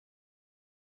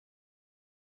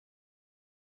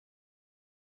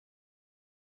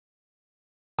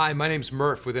Hi, my name's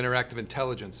Murph with Interactive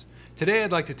Intelligence. Today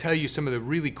I'd like to tell you some of the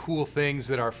really cool things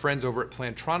that our friends over at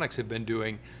Plantronics have been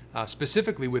doing,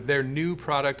 specifically with their new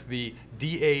product, the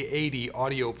DA80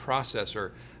 audio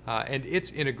processor, and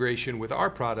its integration with our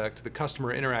product, the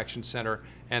Customer Interaction Center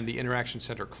and the Interaction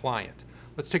Center client.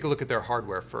 Let's take a look at their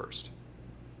hardware first.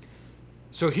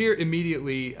 So here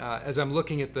immediately, as I'm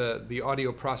looking at the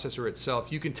audio processor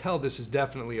itself, you can tell this is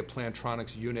definitely a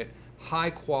Plantronics unit.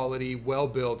 High quality, well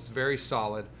built, it's very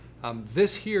solid.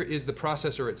 This here is the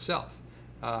processor itself.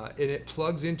 And it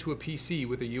plugs into a PC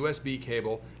with a USB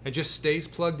cable and just stays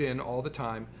plugged in all the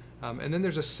time. And then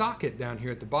there's a socket down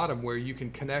here at the bottom where you can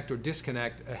connect or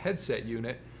disconnect a headset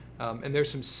unit. And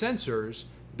there's some sensors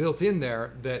built in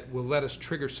there that will let us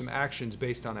trigger some actions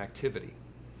based on activity.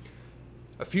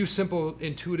 A few simple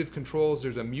intuitive controls.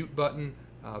 There's a mute button,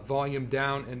 volume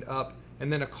down and up,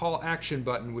 and then a call action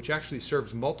button, which actually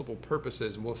serves multiple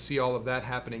purposes, and we'll see all of that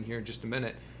happening here in just a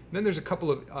minute. And then there's a couple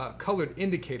of colored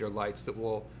indicator lights that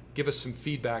will give us some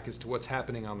feedback as to what's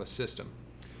happening on the system.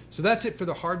 So that's it for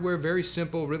the hardware. Very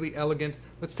simple, really elegant.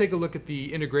 Let's take a look at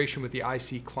the integration with the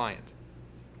IC client.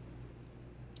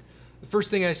 The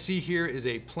first thing I see here is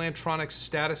a Plantronics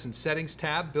status and settings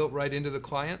tab built right into the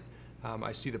client.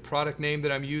 I see the product name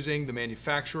that I'm using, the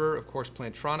manufacturer, of course,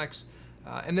 Plantronics,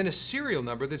 and then a serial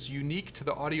number that's unique to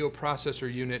the audio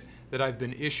processor unit that I've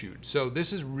been issued. So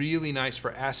this is really nice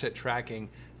for asset tracking.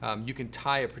 You can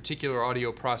tie a particular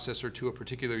audio processor to a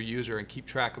particular user and keep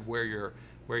track of where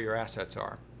your assets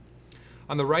are.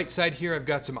 On the right side here, I've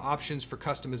got some options for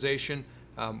customization.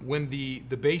 When the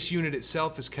base unit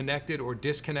itself is connected or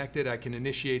disconnected, I can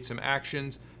initiate some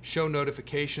actions, show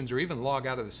notifications, or even log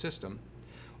out of the system.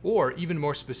 Or even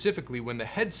more specifically, when the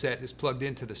headset is plugged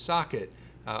into the socket,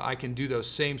 I can do those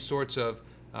same sorts of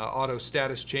auto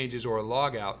status changes or a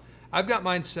log out. I've got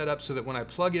mine set up so that when I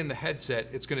plug in the headset,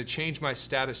 it's going to change my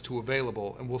status to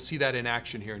available, and we'll see that in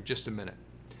action here in just a minute.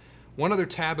 One other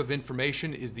tab of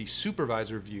information is the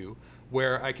Supervisor View,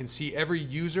 where I can see every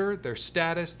user, their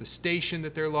status, the station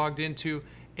that they're logged into,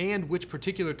 and which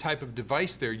particular type of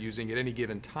device they're using at any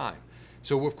given time.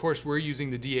 So of course we're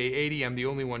using the DA80, I'm the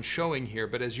only one showing here,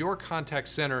 but as your contact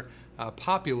center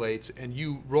populates and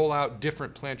you roll out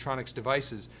different Plantronics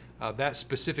devices, that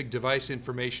specific device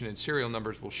information and serial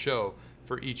numbers will show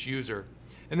for each user.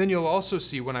 And then you'll also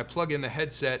see when I plug in the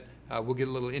headset, we'll get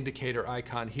a little indicator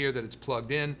icon here that it's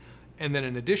plugged in, and then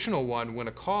an additional one when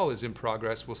a call is in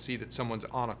progress, we'll see that someone's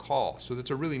on a call. So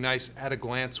that's a really nice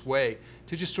at-a-glance way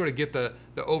to just sort of get the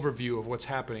overview of what's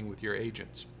happening with your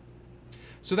agents.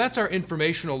 So that's our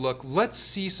informational look. Let's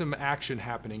see some action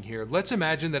happening here. Let's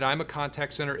imagine that I'm a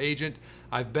contact center agent.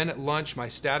 I've been at lunch, my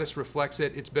status reflects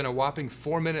it. It's been a whopping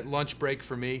 4-minute lunch break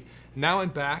for me. Now I'm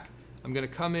back. I'm going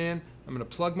to come in, I'm going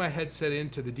to plug my headset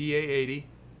into the DA80.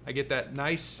 I get that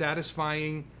nice,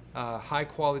 satisfying, high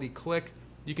quality click.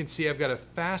 You can see I've got a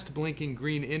fast blinking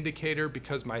green indicator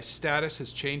because my status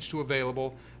has changed to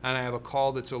available and I have a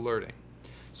call that's alerting.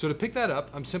 So to pick that up,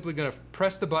 I'm simply going to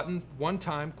press the button one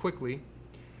time quickly.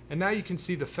 And now you can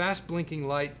see the fast blinking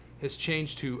light has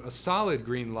changed to a solid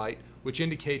green light, which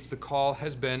indicates the call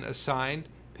has been assigned,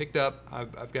 picked up.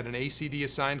 I've got an ACD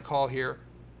assigned call here.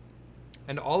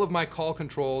 And all of my call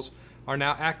controls are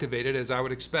now activated as I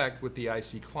would expect with the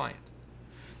IC client.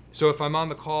 So if I'm on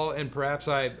the call and perhaps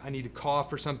I need to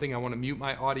cough or something, I want to mute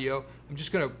my audio, I'm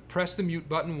just going to press the mute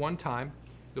button one time.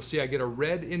 You'll see I get a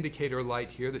red indicator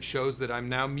light here that shows that I'm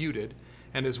now muted.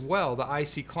 And as well, the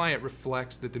IC client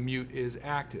reflects that the mute is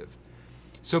active.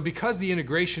 So because the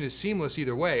integration is seamless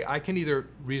either way, I can either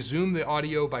resume the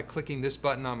audio by clicking this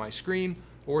button on my screen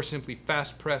or simply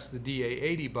fast press the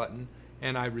DA80 button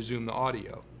and I resume the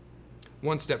audio.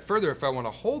 One step further, if I want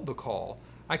to hold the call,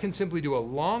 I can simply do a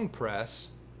long press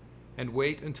and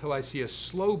wait until I see a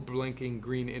slow blinking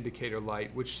green indicator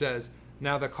light which says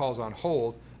now the call's on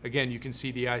hold. Again, you can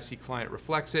see the IC client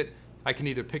reflects it. I can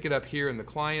either pick it up here in the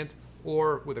client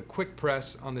or with a quick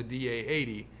press on the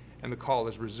DA80 and the call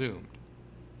is resumed.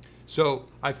 So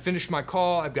I've finished my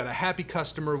call, I've got a happy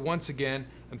customer once again,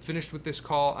 I'm finished with this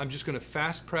call, I'm just going to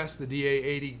fast press the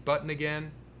DA80 button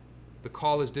again, the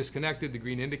call is disconnected, the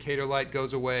green indicator light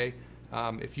goes away.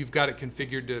 If you've got it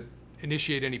configured to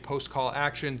initiate any post-call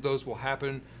action, those will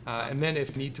happen. And then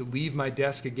if I need to leave my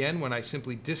desk again, when I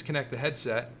simply disconnect the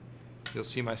headset, you'll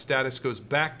see my status goes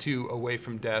back to away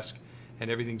from desk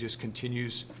and everything just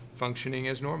continues functioning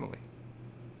as normally.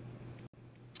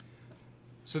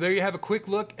 So there you have a quick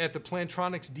look at the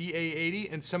Plantronics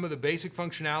DA80 and some of the basic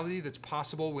functionality that's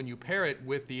possible when you pair it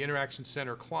with the Interaction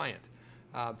Center client.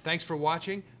 Thanks for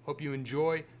watching. Hope you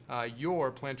enjoy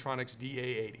your Plantronics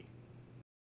DA80.